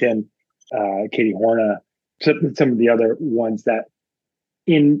Carrington, Katie Horna, some of the other ones that,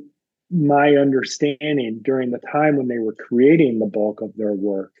 in my understanding, during the time when they were creating the bulk of their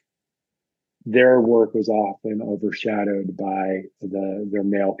work was often overshadowed by their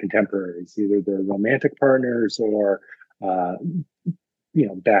male contemporaries, either their romantic partners or,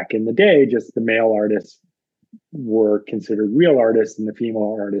 back in the day, just the male artists were considered real artists and the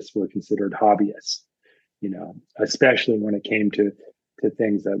female artists were considered hobbyists, especially when it came to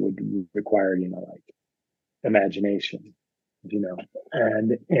things that would require, like imagination,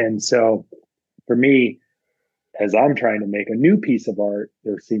 and so for me, as I'm trying to make a new piece of art,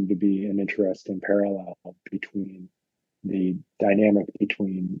 there seemed to be an interesting parallel between the dynamic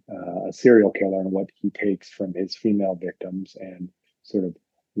between a serial killer and what he takes from his female victims and sort of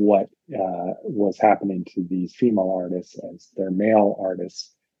what was happening to these female artists as their male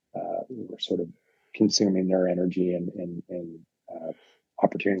artists were sort of consuming their energy and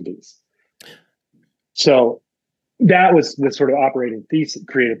opportunities. So that was the sort of operating thesis,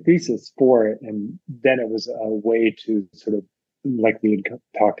 creative thesis for it. And then it was a way to sort of, like we had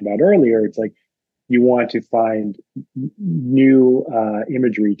talked about earlier, it's like you want to find new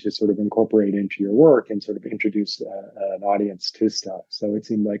imagery to sort of incorporate into your work and sort of introduce an audience to stuff. So it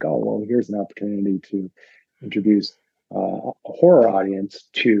seemed like, here's an opportunity to introduce a horror audience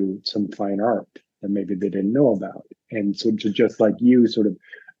to some fine art that maybe they didn't know about. And so to just like you sort of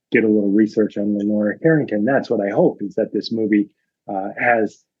did a little research on Lenora Carrington, that's what I hope, is that this movie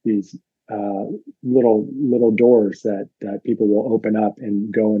has these little doors that people will open up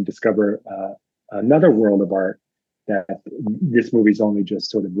and go and discover another world of art that this movie's only just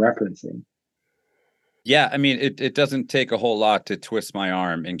sort of referencing. Yeah, I mean, it doesn't take a whole lot to twist my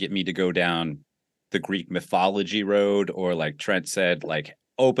arm and get me to go down the Greek mythology road, or like Trent said, like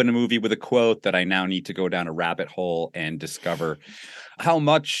open a movie with a quote that I now need to go down a rabbit hole and discover how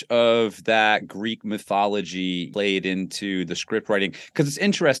much of that Greek mythology played into the script writing. Because it's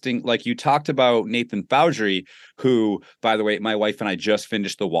interesting, like you talked about Nathan Foudry, who, by the way, my wife and I just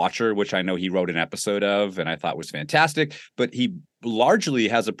finished The Watcher, which I know he wrote an episode of and I thought was fantastic, but he largely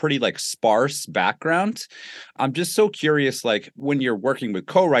has a pretty like sparse background. I'm just so curious, like when you're working with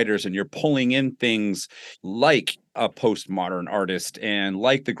co-writers and you're pulling in things like a postmodern artist and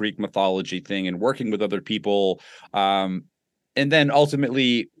like the Greek mythology thing and working with other people, and then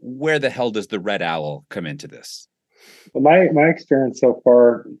ultimately, where the hell does the Red Owl come into this? Well, my experience so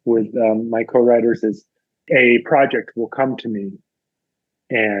far with my co-writers is a project will come to me,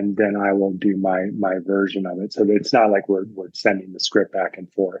 and then I will do my version of it. So that it's not like we're sending the script back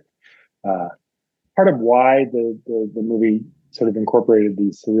and forth. Part of why the movie sort of incorporated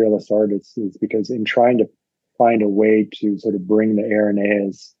these surrealist artists is because in trying to find a way to sort of bring the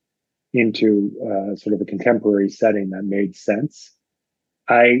Araneias into sort of a contemporary setting that made sense,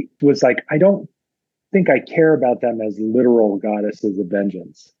 I was like, I don't think I care about them as literal goddesses of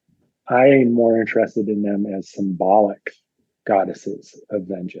vengeance. I am more interested in them as symbolic goddesses of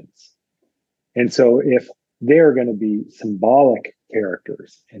vengeance. And so if they're going to be symbolic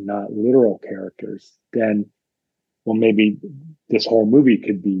characters and not literal characters, then, well, maybe this whole movie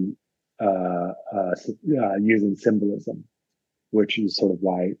could be using symbolism, which is sort of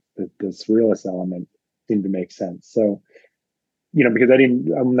why the surrealist element seemed to make sense. So, because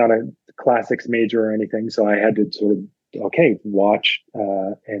I'm not a classics major or anything, so I had to sort of, watch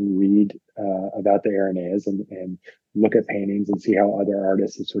and read about the Araneias and look at paintings and see how other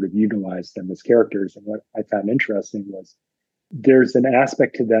artists have sort of utilized them as characters. And what I found interesting was there's an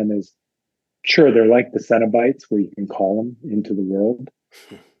aspect to them is, sure, they're like the Cenobites where you can call them into the world,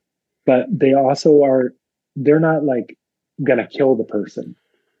 but they also they're not like going to kill the person.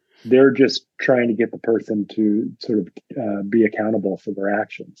 They're just trying to get the person to sort of be accountable for their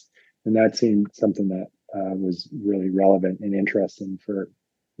actions. And that seemed something that was really relevant and interesting for,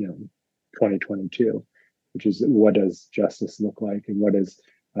 2022, which is what does justice look like, and what does,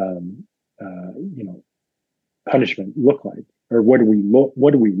 punishment look like, or what do we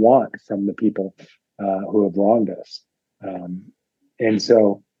want from the people who have wronged us? And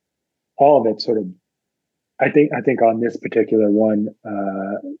so all of it sort of, I think on this particular one,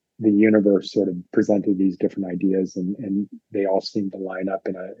 the universe sort of presented these different ideas, and they all seem to line up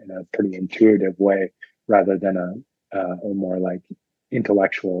in a pretty intuitive way, rather than a more like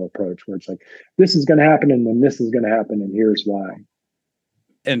intellectual approach where it's like, this is going to happen and then this is going to happen and here's why.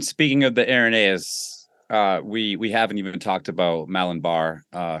 And speaking of the Araneias, we haven't even talked about Malin Barr,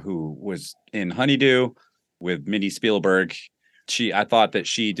 who was in Honeydew with Minnie Spielberg. I thought that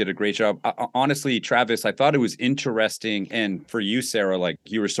she did a great job. Honestly, Travis, I thought it was interesting. And for you, Sarah, like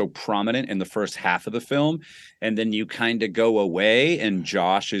you were so prominent in the first half of the film, and then you kind of go away and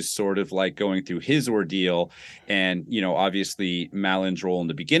Josh is sort of like going through his ordeal. And, obviously Malin's role in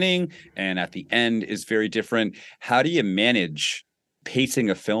the beginning and at the end is very different. How do you manage pacing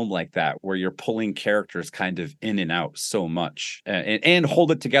a film like that, where you're pulling characters kind of in and out so much and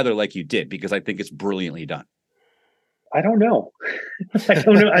hold it together like you did? Because I think it's brilliantly done. I don't know. I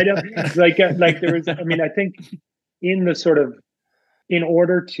don't know. I don't like there was, I think in the sort of, in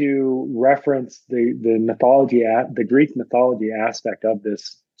order to reference the mythology, the Greek mythology aspect of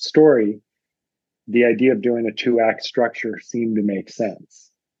this story, the idea of doing a 2-act structure seemed to make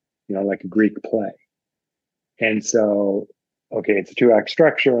sense, like a Greek play. And so, okay, it's a 2-act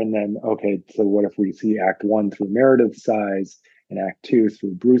structure. And then, okay, so what if we see act 1 through Meredith's eyes and act 2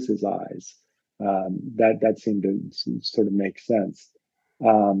 through Bruce's eyes? That seemed to sort of make sense.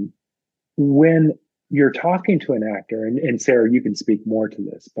 When you're talking to an actor, and Sarah, you can speak more to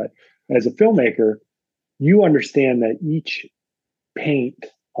this, but as a filmmaker, you understand that each paint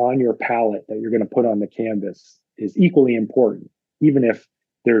on your palette that you're going to put on the canvas is equally important, even if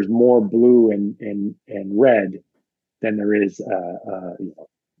there's more blue and red than there is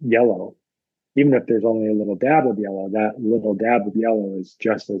yellow. Even if there's only a little dab of yellow, that little dab of yellow is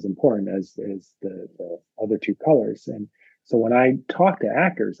just as important as the other two colors. And so when I talk to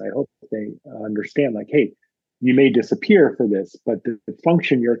actors, I hope they understand, like, hey, you may disappear for this, but the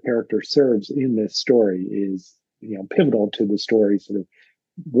function your character serves in this story is, pivotal to the story sort of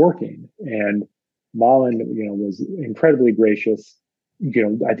working. And Malin, was incredibly gracious.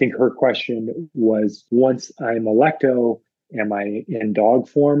 I think her question was, once I'm Alecto, am I in dog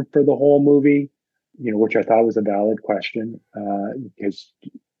form for the whole movie? Which I thought was a valid question, because,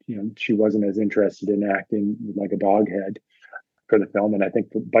 she wasn't as interested in acting like a dog head for the film. And I think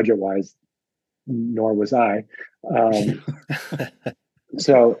budget wise, nor was I.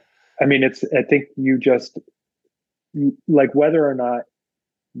 So, I think you just like whether or not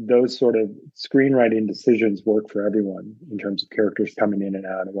those sort of screenwriting decisions work for everyone in terms of characters coming in and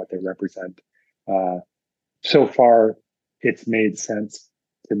out and what they represent. So far, it's made sense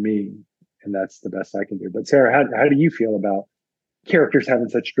to me, and that's the best I can do. But Sarah, how do you feel about characters having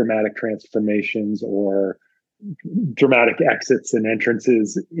such dramatic transformations or dramatic exits and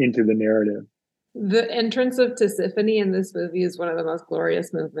entrances into the narrative? The entrance of Tisiphone in this movie is one of the most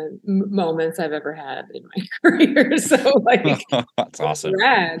glorious moments I've ever had in my career. So, like, that's awesome.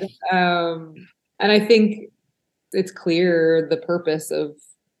 Rad. And I think it's clear the purpose of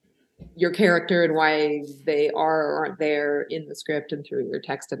your character and why they are or aren't there in the script and through your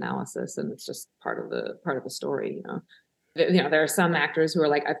text analysis, and it's just part of the story. There are some actors who are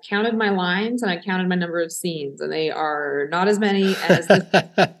like, I've counted my lines and I counted my number of scenes, and they are not as many as this.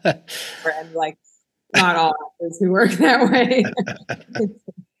 And like, not all actors who work that way.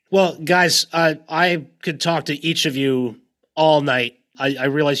 Well, guys, I could talk to each of you all night. I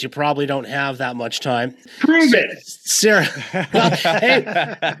realize you probably don't have that much time. Prove it, Sarah. Well,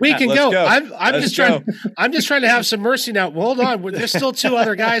 hey, we can go. I'm just trying to have some mercy now. Well, hold on. There's still two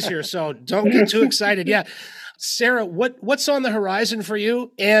other guys here, so don't get too excited yet. Sarah, what's on the horizon for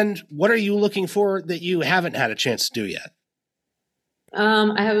you, and what are you looking for that you haven't had a chance to do yet?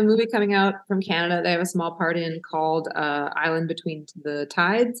 I have a movie coming out from Canada that I have a small part in called Island Between the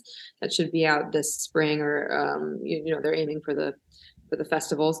Tides. That should be out this spring, or they're aiming for the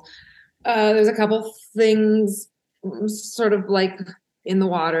festivals. There's a couple things sort of like in the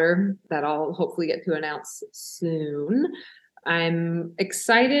water that I'll hopefully get to announce soon. I'm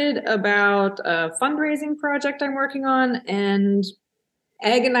excited about a fundraising project I'm working on, and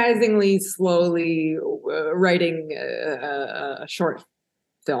agonizingly slowly writing a short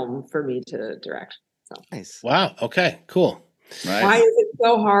film for me to direct. So Nice. Wow. Okay, cool. Nice. Why is it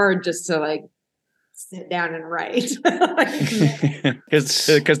so hard just to like sit down and write? Because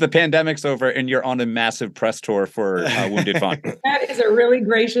the pandemic's over and you're on a massive press tour for Wounded Fawn. That is a really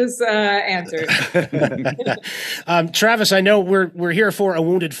gracious answer. Travis, I know we're here for A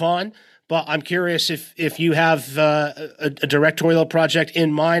Wounded Fawn, but I'm curious if you have a directorial project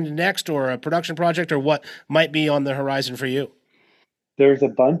in mind next, or a production project, or what might be on the horizon for you. There's a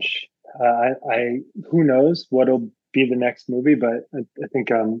bunch. Who knows what'll be the next movie, but I think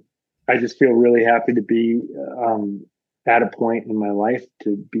I just feel really happy to be at a point in my life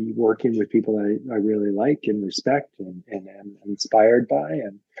to be working with people that I really like and respect and am inspired by,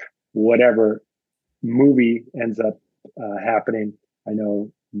 and whatever movie ends up happening, I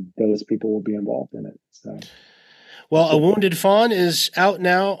know those people will be involved in it. So. Well, A Wounded Fawn is out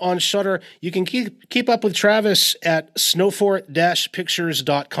now on Shudder. You can keep up with Travis at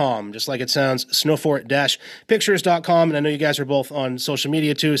snowfort-pictures.com, just like it sounds, snowfort-pictures.com. And I know you guys are both on social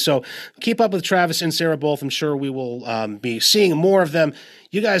media too, so keep up with Travis and Sarah both. I'm sure we will be seeing more of them.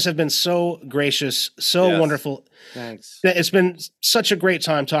 You guys have been so gracious, so wonderful. Thanks. It's been such a great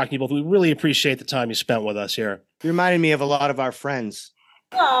time talking to you both. We really appreciate the time you spent with us here. You reminded me of a lot of our friends.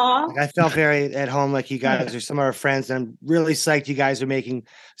 Aww. Like, I felt very at home, like you guys are some of our friends. And I'm really psyched you guys are making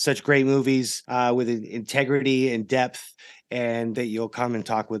such great movies with integrity and depth, and that you'll come and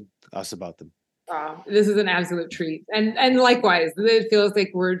talk with us about them. This is an absolute treat. And likewise, it feels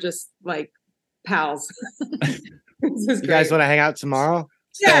like we're just like pals. You guys want to hang out tomorrow?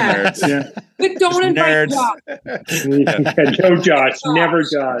 Yeah. Yeah. But don't invite nerds. Josh. No, Josh, never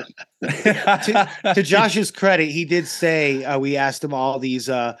Josh. To Josh's credit, he did say we asked him all these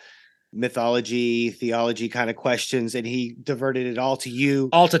mythology, theology kind of questions, and he diverted it all to you.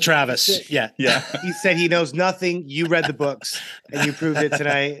 All to Travis. Yeah. He said he knows nothing. You read the books, and you proved it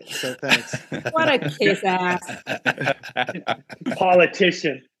tonight. So thanks. What a kiss ass.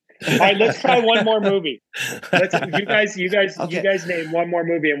 Politician. All right, let's try one more movie. You guys name one more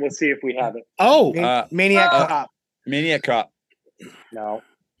movie, and we'll see if we have it. Oh, Maniac Cop. Maniac Cop. No.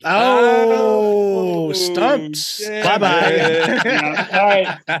 Oh, stumped. Yeah, Bye-bye. No. All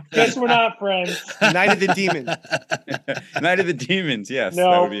right. Guess we're not friends. Night of the Demons. Night of the Demons. Yes, that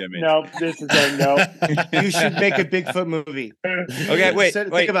No. would be amazing. No. This is a no. You should make a Bigfoot movie. Okay, wait,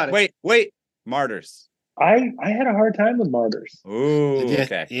 Think about it. wait. Martyrs. I had a hard time with Martyrs. Ooh,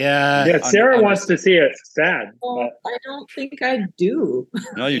 okay. Yeah. Yeah, Sarah wants to see it. It's sad. Well, I don't think I do.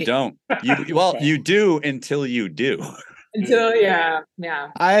 No, you don't. You do until you do. Until yeah.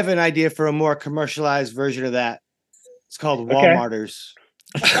 I have an idea for a more commercialized version of that. It's called Walmarters.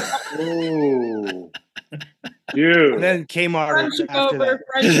 Ooh. Dude. And then Kmarters Friendship after over, that.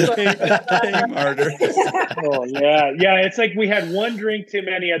 friendship over. Martyrs. Oh yeah. Yeah, it's like we had one drink too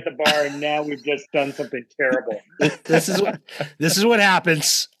many at the bar, and now we've just done something terrible. This is what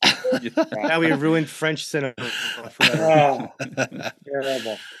happens. Now we ruined French cinema forever. Oh,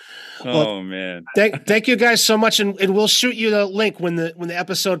 terrible. Oh man. Thank you guys so much, and we'll shoot you the link when the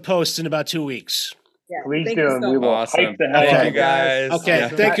episode posts in about 2 weeks. Yeah, Please thank do, you and so we will much. Awesome. hype the hell Okay. out Thank of you guys. Okay, Yeah.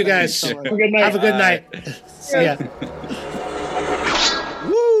 thank you guys. so much. Have a good night. Have a good Bye. night. See ya.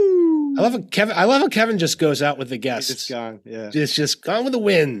 Woo! I love how Kevin just goes out with the It's guests. gone. Yeah. It's just gone with the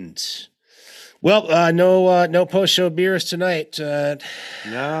wind. Well, no post show beers tonight. No,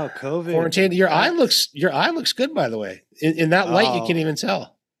 COVID. Quarantine. Your eye looks good, by the way. In that light, you Oh. can't even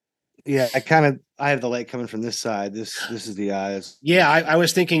tell. Yeah, I have the light coming from this side. This is the eyes. Yeah, I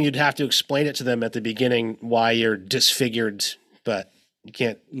was thinking you'd have to explain it to them at the beginning why you're disfigured, but you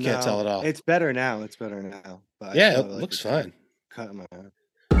can't tell at all. It's better now. It's better now. But I Yeah, still it have, like, looks this kind of fine. cut in my eye.